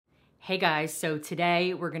Hey guys, so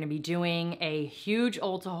today we're gonna be doing a huge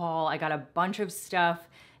Ulta haul. I got a bunch of stuff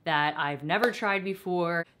that I've never tried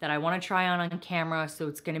before that I wanna try on camera. So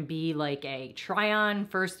it's gonna be like a try on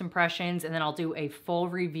first impressions, and then I'll do a full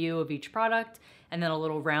review of each product and then a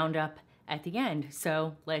little roundup at the end.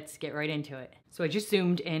 So let's get right into it. So I just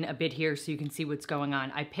zoomed in a bit here so you can see what's going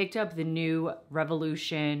on. I picked up the new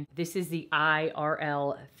Revolution. This is the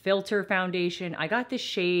IRL Filter Foundation. I got the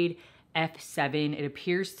shade F7. It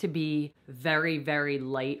appears to be very, very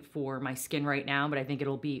light for my skin right now, but I think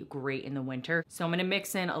it'll be great in the winter. So I'm gonna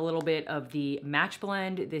mix in a little bit of the Match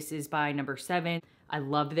Blend. This is by number 7. I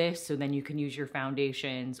love this, so then you can use your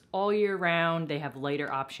foundations all year round. They have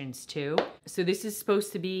lighter options too. So this is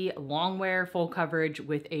supposed to be long wear, full coverage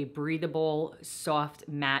with a breathable, soft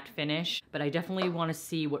matte finish, but I definitely wanna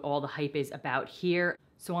see what all the hype is about here.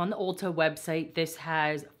 So on the Ulta website, this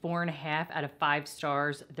has 4.5 out of 5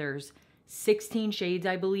 stars. There's 16 shades,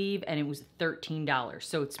 I believe, and it was $13.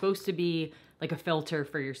 So it's supposed to be like a filter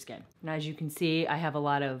for your skin. And as you can see, I have a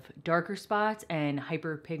lot of darker spots and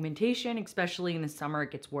hyperpigmentation, especially in the summer,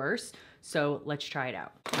 it gets worse. So let's try it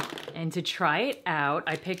out. And to try it out,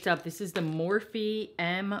 I picked up, this is the Morphe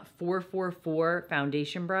M444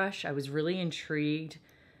 foundation brush. I was really intrigued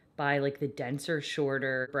by like the denser,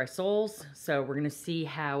 shorter bristles. So we're gonna see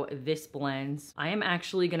how this blends. I am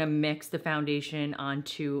actually gonna mix the foundation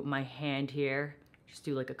onto my hand here. Just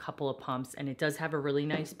do like a couple of pumps, and it does have a really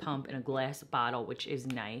nice pump in a glass bottle, which is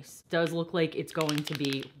nice. It does look like it's going to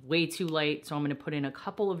be way too light, so I'm gonna put in a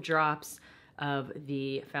couple of drops of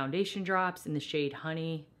the foundation drops in the shade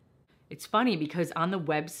Honey. It's funny because on the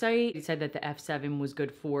website, it said that the F7 was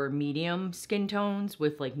good for medium skin tones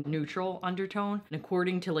with like neutral undertone. And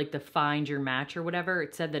according to like the Find Your Match or whatever,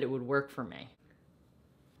 it said that it would work for me.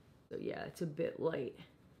 So yeah, it's a bit light.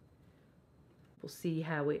 We'll see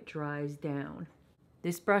how it dries down.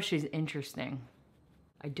 This brush is interesting.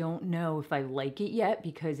 I don't know if I like it yet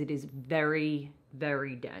because it is very,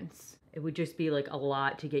 very dense. It would just be like a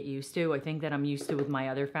lot to get used to. I think that I'm used to with my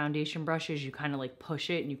other foundation brushes, you kind of like push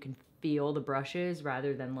it and you can feel the brushes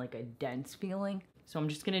rather than like a dense feeling. So I'm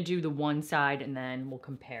just gonna do the one side and then we'll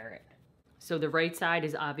compare it. So the right side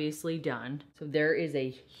is obviously done. So there is a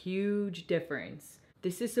huge difference.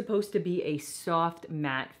 This is supposed to be a soft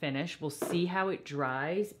matte finish. We'll see how it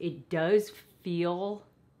dries. It does feel,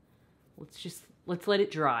 let's let it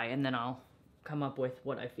dry and then I'll come up with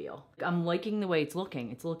what I feel. I'm liking the way it's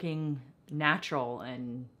looking. It's looking natural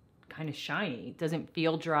and kind of shiny. It doesn't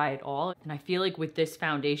feel dry at all. And I feel like with this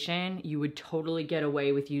foundation, you would totally get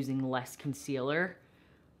away with using less concealer,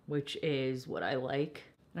 which is what I like.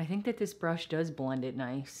 And I think that this brush does blend it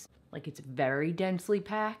nice. Like it's very densely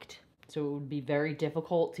packed, so it would be very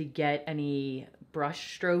difficult to get any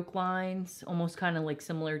brush stroke lines, almost kind of like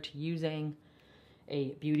similar to using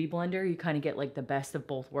a beauty blender. You kind of get like the best of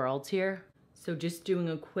both worlds here. So just doing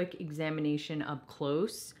a quick examination up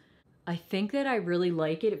close. I think that I really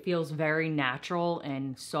like it. It feels very natural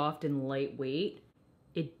and soft and lightweight.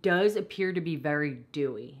 It does appear to be very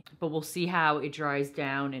dewy, but we'll see how it dries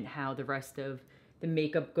down and how the rest of the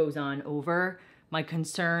makeup goes on over. My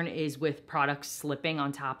concern is with products slipping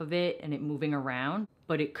on top of it and it moving around,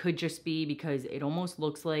 but it could just be because it almost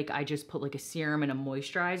looks like I just put like a serum and a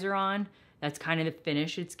moisturizer on. That's kind of the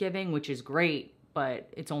finish it's giving, which is great, but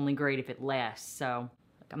it's only great if it lasts. So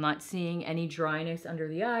I'm not seeing any dryness under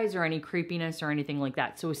the eyes or any creepiness or anything like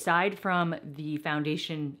that. So aside from the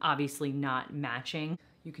foundation obviously not matching,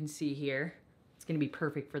 you can see here, it's gonna be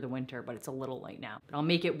perfect for the winter, but it's a little light now. But I'll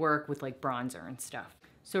make it work with like bronzer and stuff.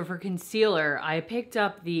 So for concealer, I picked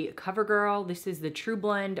up the CoverGirl. This is the True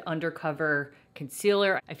Blend Undercover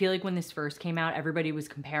Concealer. I feel like when this first came out, everybody was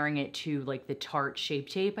comparing it to like the Tarte Shape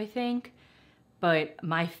Tape, I think. But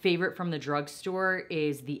my favorite from the drugstore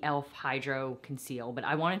is the e.l.f. Hydro Conceal. But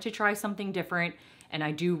I wanted to try something different, and I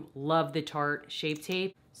do love the Tarte Shape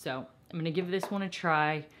Tape. So I'm gonna give this one a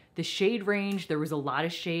try. The shade range, there was a lot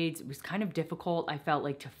of shades. It was kind of difficult, I felt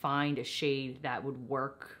like, to find a shade that would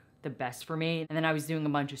work the best for me. And then I was doing a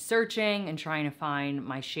bunch of searching and trying to find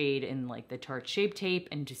my shade in like the Tarte Shape Tape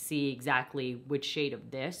and to see exactly which shade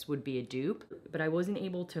of this would be a dupe. But I wasn't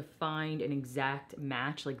able to find an exact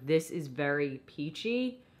match. Like this is very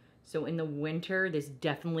peachy. So in the winter, this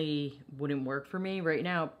definitely wouldn't work for me. Right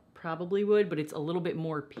now, it probably would, but it's a little bit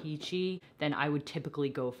more peachy than I would typically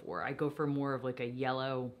go for. I go for more of like a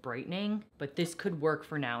yellow brightening, but this could work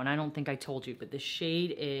for now. And I don't think I told you, but the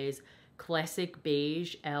shade is Classic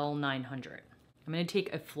Beige L900. I'm gonna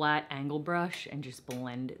take a flat angle brush and just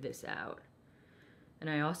blend this out. And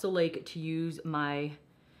I also like to use my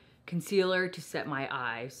concealer to set my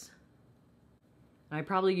eyes. I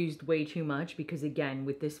probably used way too much because again,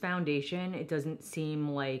 with this foundation, it doesn't seem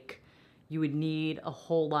like you would need a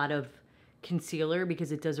whole lot of concealer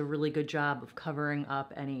because it does a really good job of covering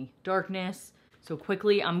up any darkness. So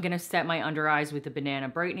quickly, I'm gonna set my under eyes with the Banana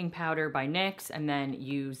Brightening Powder by NYX and then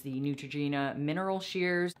use the Neutrogena Mineral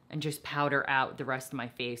Shears and just powder out the rest of my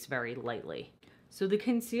face very lightly. So the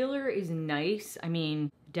concealer is nice. I mean,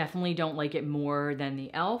 definitely don't like it more than the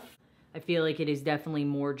e.l.f. I feel like it is definitely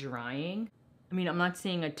more drying. I mean, I'm not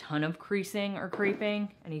seeing a ton of creasing or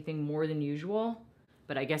creping, anything more than usual,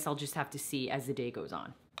 but I guess I'll just have to see as the day goes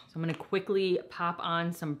on. So I'm gonna quickly pop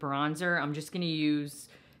on some bronzer. I'm just gonna use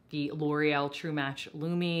the L'Oreal True Match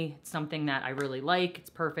Lumi. It's something that I really like. It's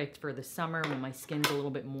perfect for the summer when my skin's a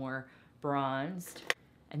little bit more bronzed.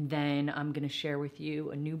 And then I'm gonna share with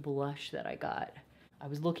you a new blush that I got. I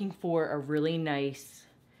was looking for a really nice,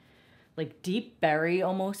 like deep berry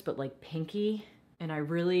almost, but like pinky. And I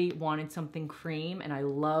really wanted something cream, and I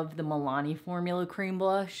love the Milani Formula Cream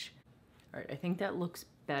Blush. All right, I think that looks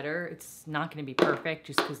better. It's not gonna be perfect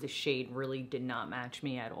just because the shade really did not match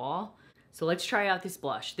me at all. So let's try out this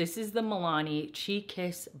blush. This is the Milani Cheek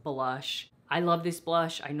Kiss Blush. I love this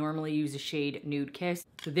blush. I normally use a shade Nude Kiss.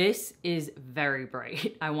 So this is very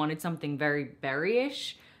bright. I wanted something very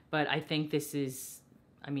berry-ish, but I think this is,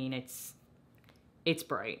 I mean, it's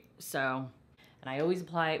bright. So, and I always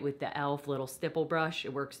apply it with the e.l.f. little stipple brush.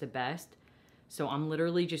 It works the best. So I'm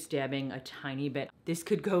literally just dabbing a tiny bit. This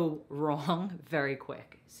could go wrong very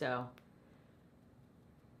quick. So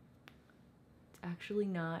actually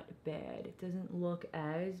not bad. It doesn't look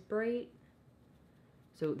as bright.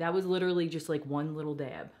 So that was literally just like one little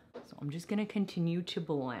dab. So I'm just gonna continue to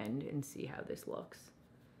blend and see how this looks.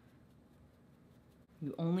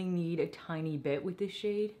 You only need a tiny bit with this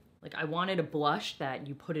shade. Like I wanted a blush that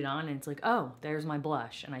you put it on and it's like, oh, there's my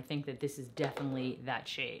blush. And I think that this is definitely that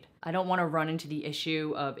shade. I don't wanna run into the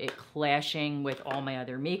issue of it clashing with all my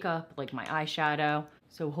other makeup, like my eyeshadow.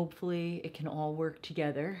 So hopefully it can all work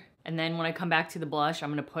together. And then when I come back to the blush,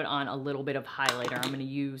 I'm gonna put on a little bit of highlighter. I'm gonna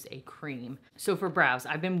use a cream. So for brows,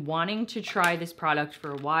 I've been wanting to try this product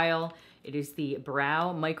for a while. It is the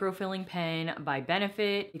Brow Microfilling Pen by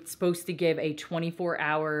Benefit. It's supposed to give a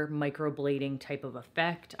 24-hour microblading type of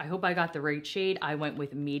effect. I hope I got the right shade. I went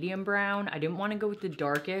with medium brown. I didn't wanna go with the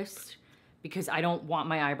darkest because I don't want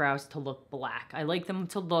my eyebrows to look black. I like them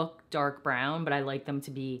to look dark brown, but I like them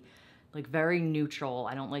to be like very neutral.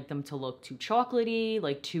 I don't like them to look too chocolatey,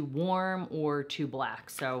 like too warm or too black.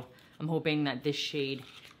 So I'm hoping that this shade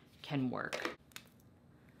can work.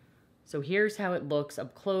 So here's how it looks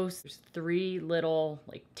up close. There's 3 little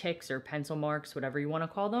like ticks or pencil marks, whatever you wanna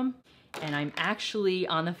call them. And I'm actually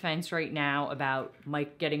on the fence right now about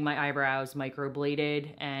getting my eyebrows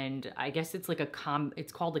microbladed. And I guess it's like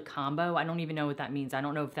it's called a combo. I don't even know what that means. I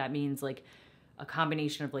don't know if that means like a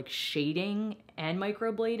combination of like shading and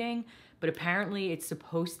microblading, but apparently it's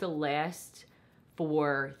supposed to last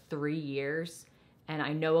for 3 years. And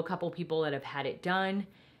I know a couple people that have had it done,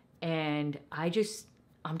 and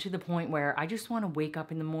I'm to the point where I just want to wake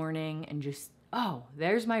up in the morning and just, oh,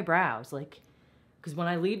 there's my brows. Like, because when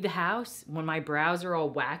I leave the house, when my brows are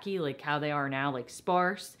all wacky, like how they are now, like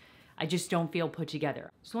sparse, I just don't feel put together.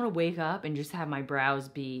 I just want to wake up and just have my brows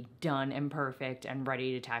be done and perfect and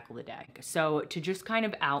ready to tackle the day. So to just kind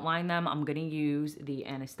of outline them, I'm going to use the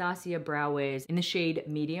Anastasia Brow Wiz in the shade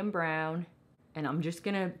Medium Brown. And I'm just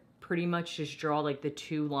going to pretty much just draw like the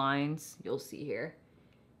 2 lines you'll see here,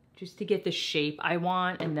 just to get the shape I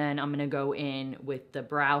want. And then I'm going to go in with the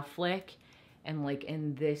brow flick and like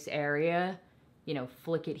in this area, you know,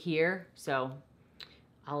 flick it here. So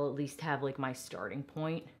I'll at least have like my starting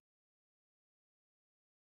point.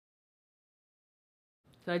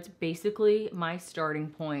 So that's basically my starting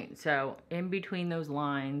point. So in between those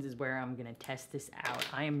lines is where I'm gonna test this out.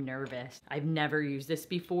 I am nervous. I've never used this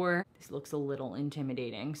before. This looks a little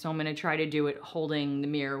intimidating. So I'm gonna try to do it holding the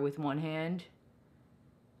mirror with one hand.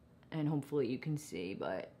 And hopefully you can see,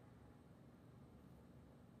 but.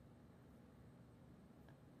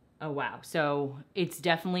 Oh wow, so it's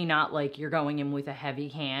definitely not like you're going in with a heavy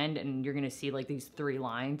hand and you're gonna see like these 3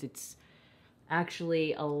 lines. It's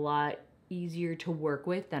actually a lot easier to work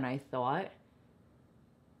with than I thought.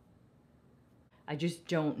 I just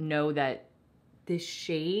don't know that this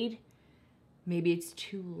shade, maybe it's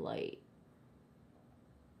too light.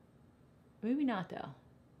 Maybe not though.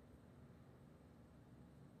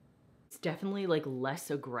 It's definitely like less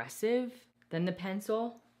aggressive than the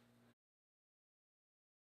pencil.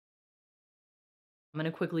 I'm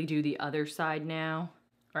gonna quickly do the other side now.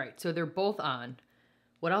 All right, so they're both on.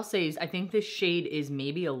 What I'll say is I think this shade is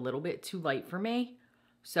maybe a little bit too light for me,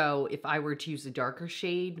 So if I were to use a darker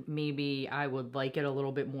shade, maybe I would like it a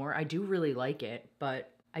little bit more. I do really like it,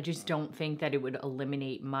 but I just don't think that it would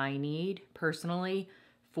eliminate my need personally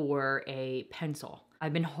for a pencil.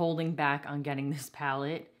 I've been holding back on getting this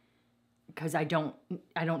palette because I don't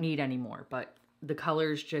need any more, but the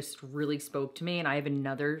colors just really spoke to me. And I have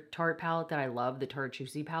another Tarte palette that I love. The Tarte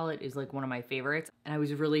Juicy palette is like one of my favorites. And I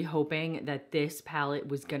was really hoping that this palette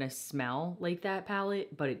was gonna smell like that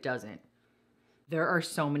palette, but it doesn't. There are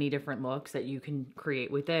so many different looks that you can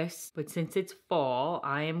create with this, but since it's fall,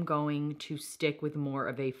 I am going to stick with more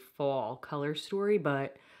of a fall color story,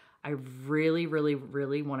 but I really, really,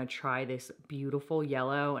 really want to try this beautiful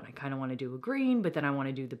yellow, and I kind of want to do a green, but then I want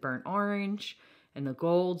to do the burnt orange and the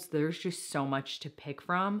golds. There's just so much to pick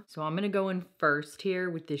from. So I'm going to go in first here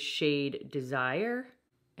with this shade Desire,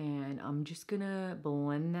 and I'm just going to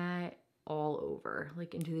blend that all over,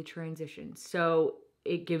 like into the transition. So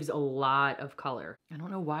it gives a lot of color. I don't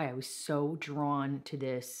know why I was so drawn to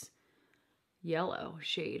this yellow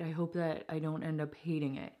shade. I hope that I don't end up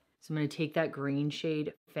hating it. So I'm gonna take that green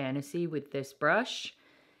shade Fantasy with this brush,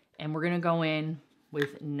 and we're gonna go in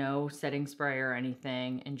with no setting spray or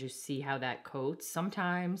anything and just see how that coats.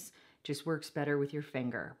 Sometimes it just works better with your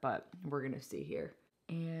finger, but we're gonna see here.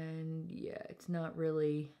 And yeah, it's not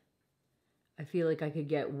really, I feel like I could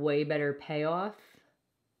get way better payoff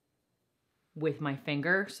with my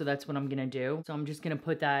finger, so that's what I'm gonna do. So I'm just gonna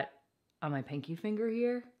put that on my pinky finger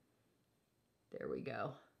here. There we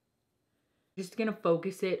go. Just gonna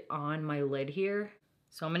focus it on my lid here.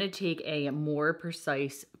 So I'm gonna take a more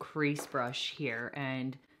precise crease brush here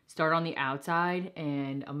and start on the outside,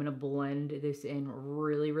 and I'm gonna blend this in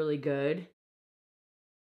really, really good.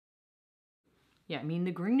 Yeah, I mean,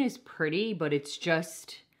 the green is pretty, but it's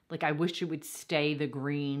just, like, I wish it would stay the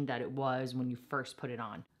green that it was when you first put it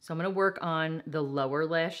on. So I'm gonna work on the lower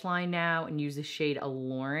lash line now and use the shade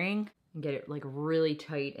Alluring and get it like really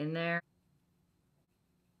tight in there.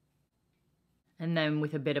 And then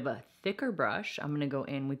with a bit of a thicker brush, I'm gonna go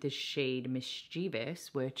in with the shade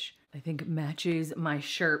Mischievous, which I think matches my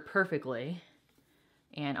shirt perfectly.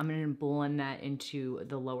 And I'm gonna blend that into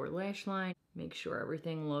the lower lash line. Make sure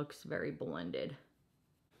everything looks very blended.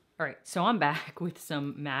 All right, so I'm back with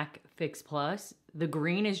some MAC Fix Plus. The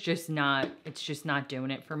green is just not, it's just not doing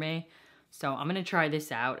it for me. So I'm gonna try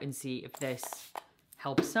this out and see if this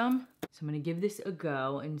helps some. So I'm gonna give this a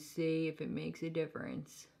go and see if it makes a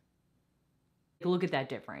difference. Look at that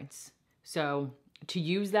difference. So to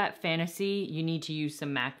use that Fantasy, you need to use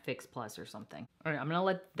some MAC Fix Plus or something. All right, I'm gonna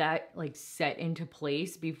let that like set into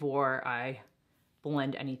place before I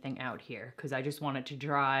blend anything out here, because I just want it to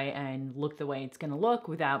dry and look the way it's gonna look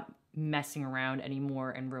without messing around anymore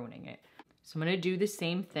and ruining it. So I'm gonna do the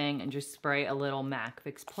same thing and just spray a little MAC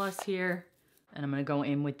Fix Plus here. And I'm gonna go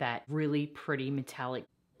in with that really pretty metallic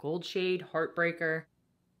gold shade, Heartbreaker.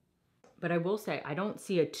 But I will say, I don't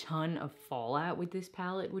see a ton of fallout with this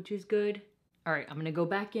palette, which is good. All right, I'm gonna go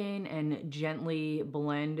back in and gently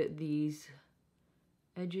blend these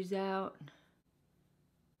edges out.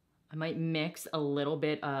 I might mix a little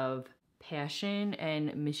bit of Passion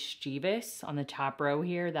and Mischievous on the top row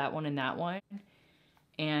here, that one and that one,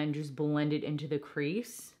 and just blend it into the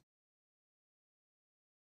crease.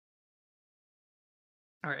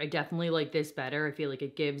 All right, I definitely like this better. I feel like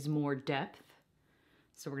it gives more depth.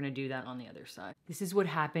 So we're gonna do that on the other side. This is what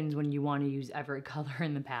happens when you wanna use every color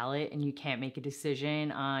in the palette and you can't make a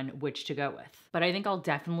decision on which to go with. But I think I'll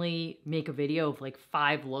definitely make a video of like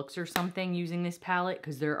 5 looks or something using this palette,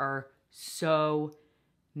 because there are so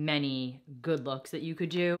many good looks that you could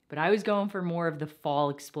do. But I was going for more of the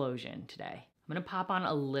fall explosion today. I'm gonna pop on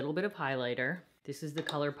a little bit of highlighter. This is the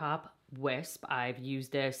ColourPop Wisp. I've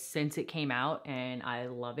used this since it came out and I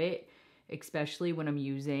love it, especially when I'm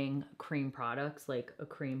using cream products like a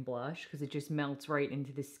cream blush, because it just melts right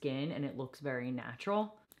into the skin and it looks very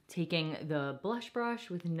natural. Taking the blush brush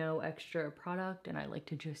with no extra product, and I like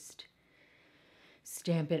to just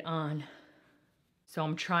stamp it on. So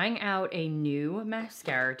I'm trying out a new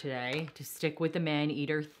mascara today to stick with the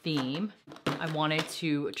Man-Eater theme. I wanted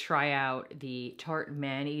to try out the Tarte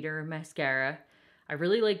Man-Eater mascara. I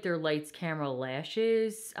really like their Lights Camera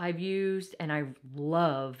lashes I've used, and I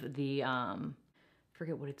love the,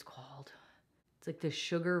 forget what it's called. It's like the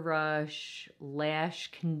Sugar Rush lash,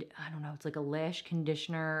 I don't know, it's like a lash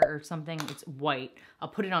conditioner or something. It's white. I'll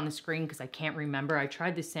put it on the screen because I can't remember. I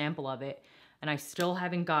tried the sample of it and I still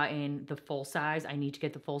haven't gotten the full size. I need to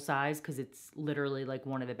get the full size because it's literally like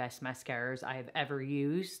one of the best mascaras I have ever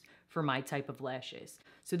used for my type of lashes.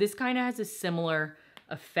 So this kind of has a similar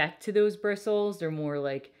effect to those bristles. They're more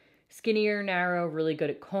like skinnier, narrow, really good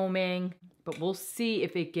at combing. But but we'll see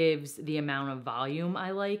if it gives the amount of volume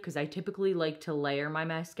I like, because I typically like to layer my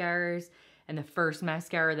mascaras, and the first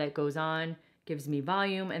mascara that goes on gives me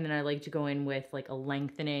volume, and then I like to go in with like a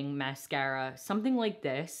lengthening mascara, something like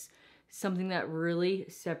this, something that really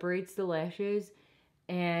separates the lashes.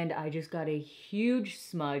 And I just got a huge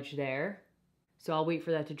smudge there. So I'll wait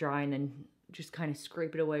for that to dry and then just kind of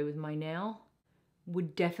scrape it away with my nail.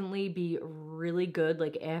 Would definitely be really good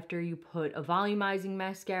like after you put a volumizing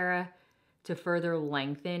mascara to further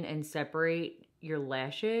lengthen and separate your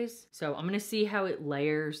lashes. So I'm gonna see how it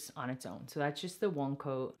layers on its own. So that's just the one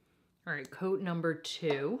coat. All right, coat number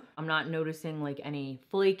 2. I'm not noticing like any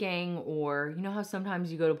flaking, or you know how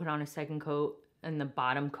sometimes you go to put on a second coat and the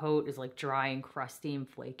bottom coat is like dry and crusty and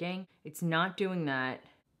flaking? It's not doing that.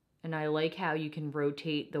 And I like how you can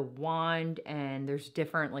rotate the wand, and there's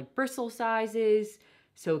different like bristle sizes,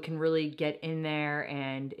 so it can really get in there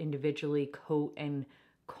and individually coat and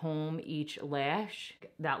comb each lash.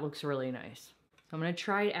 That looks really nice. So I'm gonna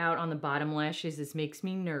try it out on the bottom lashes. This makes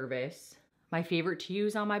me nervous. My favorite to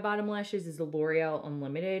use on my bottom lashes is the L'Oreal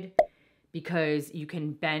Unlimited, because you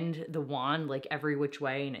can bend the wand like every which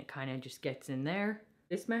way and it kind of just gets in there.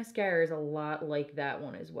 This mascara is a lot like that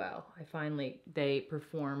one as well. I find like they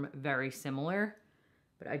perform very similar,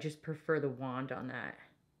 but I just prefer the wand on that.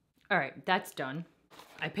 All right, that's done.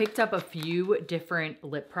 I picked up a few different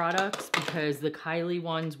lip products because the Kylie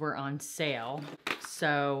ones were on sale.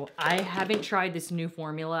 So I haven't tried this new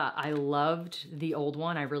formula. I loved the old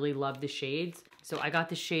one. I really love the shades. So I got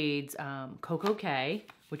the shades Coco K,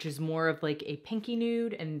 which is more of like a pinky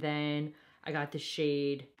nude. And then I got the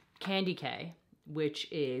shade Candy K, which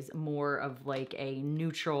is more of like a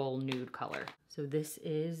neutral nude color. So this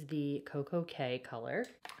is the Coco K color.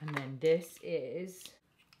 And then this is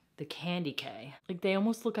the Candy K. Like they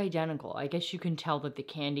almost look identical. I guess you can tell that the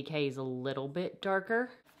Candy K is a little bit darker.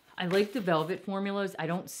 I like the velvet formulas. I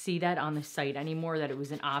don't see that on the site anymore, that it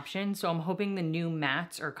was an option. So I'm hoping the new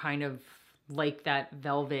mattes are kind of like that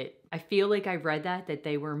velvet. I feel like I read that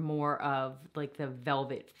they were more of like the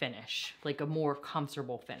velvet finish, like a more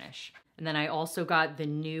comfortable finish. And then I also got the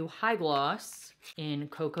new high gloss in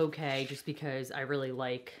Coco K, just because I really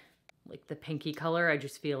like the pinky color. I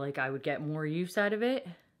just feel like I would get more use out of it.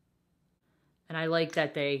 And I like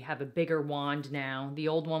that they have a bigger wand now. The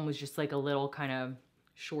old one was just like a little kind of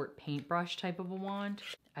short paintbrush type of a wand.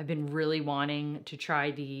 I've been really wanting to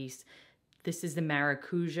try these. This is the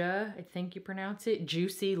Maracuja, I think you pronounce it,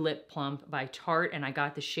 Juicy Lip Plump by Tarte, and I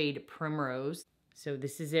got the shade Primrose. So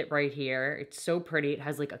this is it right here. It's so pretty. It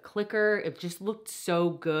has like a clicker. It just looked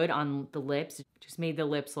so good on the lips. It just made the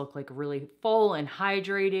lips look like really full and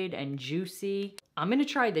hydrated and juicy. I'm gonna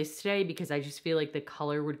try this today because I just feel like the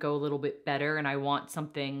color would go a little bit better, and I want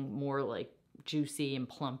something more like juicy and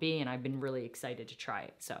plumpy, and I've been really excited to try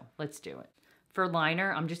it. So let's do it. For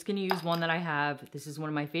liner, I'm just gonna use one that I have. This is one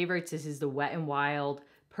of my favorites. This is the Wet n Wild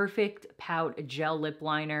Perfect Pout Gel Lip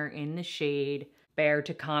Liner in the shade Bear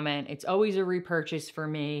to Comment. It's always a repurchase for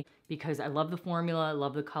me because I love the formula, I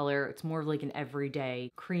love the color. It's more of like an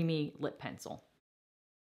everyday creamy lip pencil.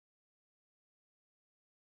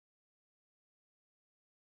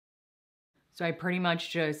 So I pretty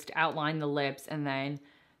much just outlined the lips and then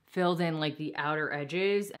filled in like the outer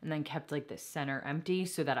edges, and then kept like the center empty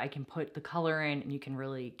so that I can put the color in and you can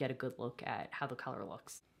really get a good look at how the color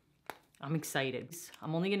looks. I'm excited.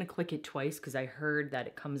 I'm only gonna click it twice because I heard that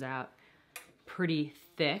it comes out pretty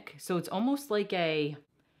thick. So it's almost like a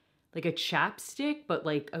chapstick, but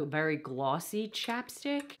like a very glossy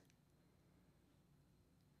chapstick.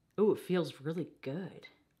 Oh, it feels really good.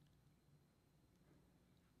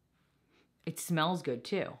 It smells good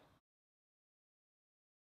too.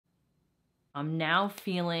 I'm now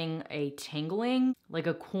feeling a tingling, like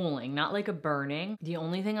a cooling, not like a burning. The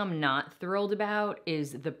only thing I'm not thrilled about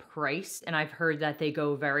is the price, and I've heard that they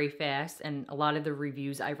go very fast, and a lot of the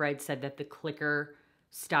reviews I read said that the clicker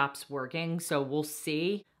stops working, so we'll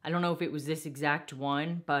see. I don't know if it was this exact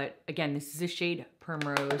one, but again, this is a shade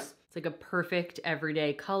Primrose. It's like a perfect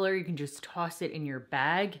everyday color. You can just toss it in your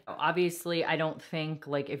bag. Obviously, I don't think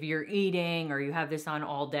like if you're eating or you have this on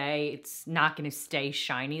all day, it's not gonna stay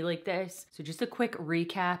shiny like this. So just a quick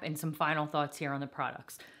recap and some final thoughts here on the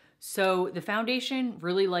products. So the foundation,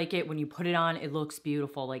 really like it. When you put it on, it looks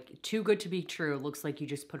beautiful. Like too good to be true. It looks like you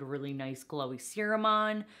just put a really nice glowy serum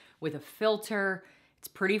on with a filter. It's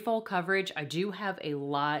pretty full coverage. I do have a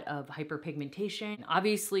lot of hyperpigmentation.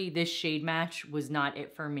 Obviously, this shade match was not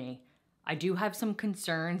it for me. I do have some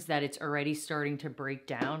concerns that it's already starting to break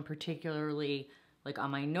down, particularly like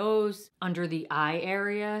on my nose, under the eye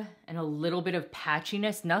area, and a little bit of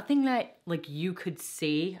patchiness. Nothing that like you could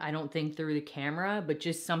see, I don't think through the camera, but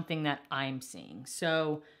just something that I'm seeing.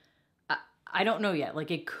 So I don't know yet.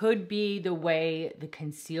 Like it could be the way the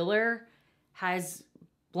concealer has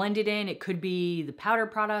blended in. It could be the powder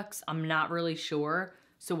products. I'm not really sure.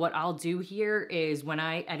 So what I'll do here is when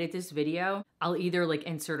I edit this video, I'll either like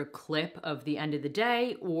insert a clip of the end of the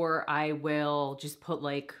day, or I will just put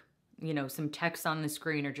like, you know, some text on the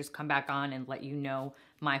screen, or just come back on and let you know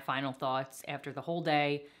my final thoughts after the whole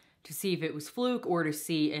day to see if it was fluke or to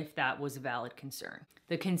see if that was a valid concern.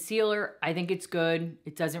 The concealer, I think it's good.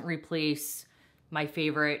 It doesn't replace my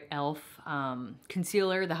favorite e.l.f.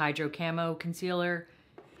 Concealer, the Hydro Camo Concealer.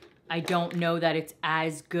 I don't know that it's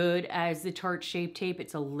as good as the Tarte Shape Tape.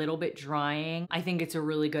 It's a little bit drying. I think it's a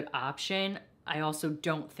really good option. I also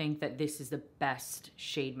don't think that this is the best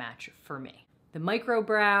shade match for me. The micro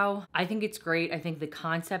brow, I think it's great. I think the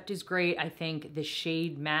concept is great. I think the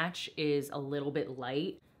shade match is a little bit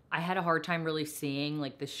light. I had a hard time really seeing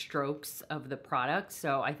like the strokes of the product,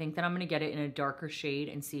 so I think that I'm gonna get it in a darker shade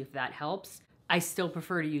and see if that helps. I still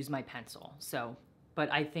prefer to use my pencil, but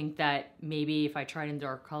I think that maybe if I try it in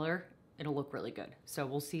dark color, it'll look really good. So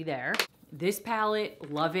we'll see there. This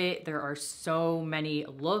palette, love it. There are so many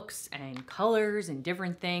looks and colors and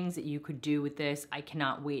different things that you could do with this. I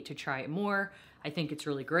cannot wait to try it more. I think it's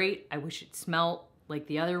really great. I wish it smelled like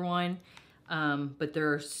the other one, but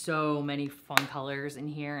there are so many fun colors in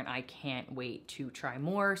here and I can't wait to try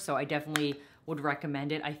more. So I definitely would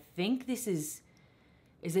recommend it. I think this is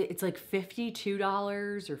it's like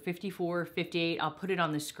 $52 or $54, $58. I'll put it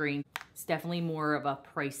on the screen. It's definitely more of a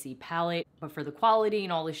pricey palette, but for the quality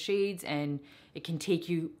and all the shades, and it can take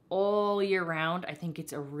you all year round, I think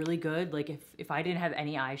it's a really good, like if I didn't have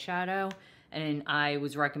any eyeshadow and I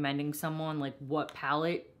was recommending someone like what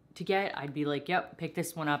palette to get, I'd be like, yep, pick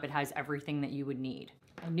this one up. It has everything that you would need.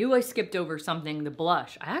 I knew I skipped over something, the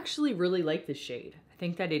blush. I actually really like this shade. I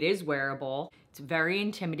think that it is wearable. It's very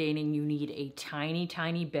intimidating. You need a tiny,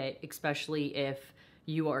 tiny bit, especially if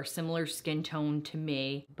you are similar skin tone to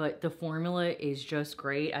me, but the formula is just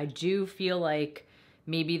great. I do feel like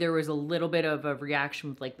maybe there was a little bit of a reaction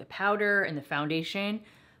with like the powder and the foundation,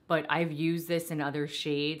 but I've used this in other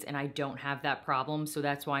shades and I don't have that problem. So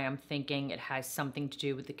that's why I'm thinking it has something to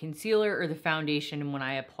do with the concealer or the foundation. And when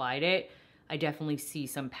I applied it, I definitely see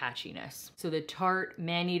some patchiness. So the Tarte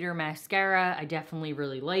Man-Eater Mascara, I definitely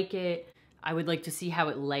really like it. I would like to see how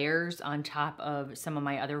it layers on top of some of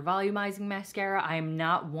my other volumizing mascara. I am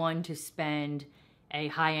not one to spend a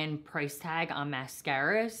high-end price tag on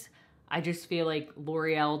mascaras. I just feel like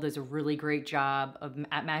L'Oreal does a really great job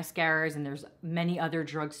at mascaras, and there's many other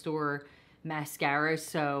drugstore mascaras.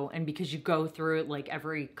 So, and because you go through it like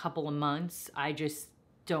every couple of months, I just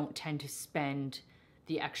don't tend to spend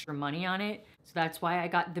the extra money on it. So that's why I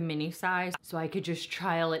got the mini size, so I could just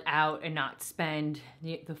trial it out and not spend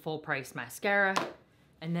the full price mascara.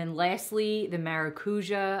 And then lastly, the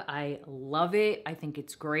maracuja. I love it. I think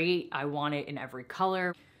it's great. I want it in every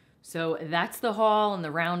color. So that's the haul and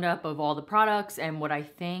the roundup of all the products and what I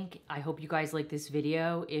think. I hope you guys like this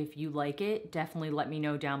video. If you like it, definitely let me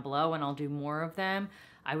know down below and I'll do more of them.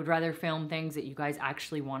 I would rather film things that you guys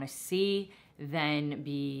actually want to see than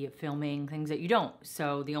be filming things that you don't.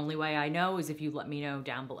 So the only way I know is if you let me know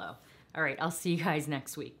down below. All right, I'll see you guys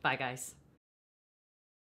next week. Bye, guys.